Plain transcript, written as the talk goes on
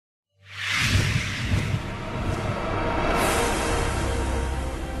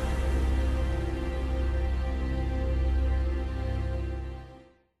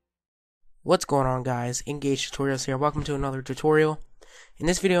What's going on, guys? Engage Tutorials here. Welcome to another tutorial. In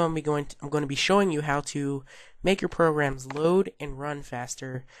this video I'm going to be showing you how to make your programs load and run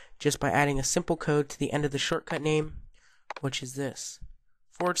faster just by adding a simple code to the end of the shortcut name, which is this: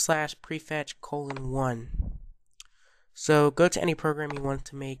 /prefetch:1. So go to any program you want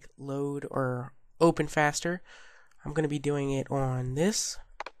to make load or open faster. I'm going to be doing it on this.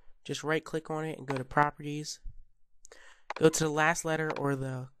 Just right click on it and go to properties. Go to the last letter or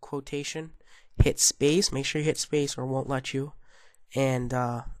the quotation, hit space, make sure you hit space or it won't let you, and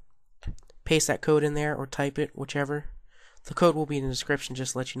paste that code in there or type it, whichever. The code will be in the description,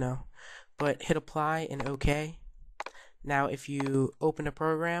 just to let you know. But hit apply and OK. Now if you open a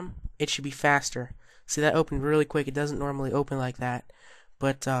program, it should be faster. See, that opened really quick. It doesn't normally open like that,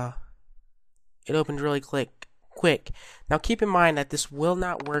 but it opened really quick. Now keep in mind that this will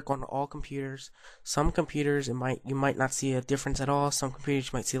not work on all computers. Some computers you might not see a difference at all. Some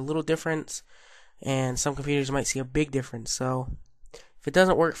computers you might see a little difference, and some computers you might see a big difference. So if it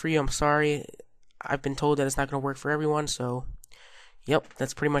doesn't work for you, I'm sorry. I've been told that it's not going to work for everyone. So yep,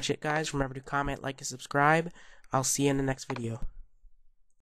 that's pretty much it, guys. Remember to comment, like, and subscribe. I'll see you in the next video.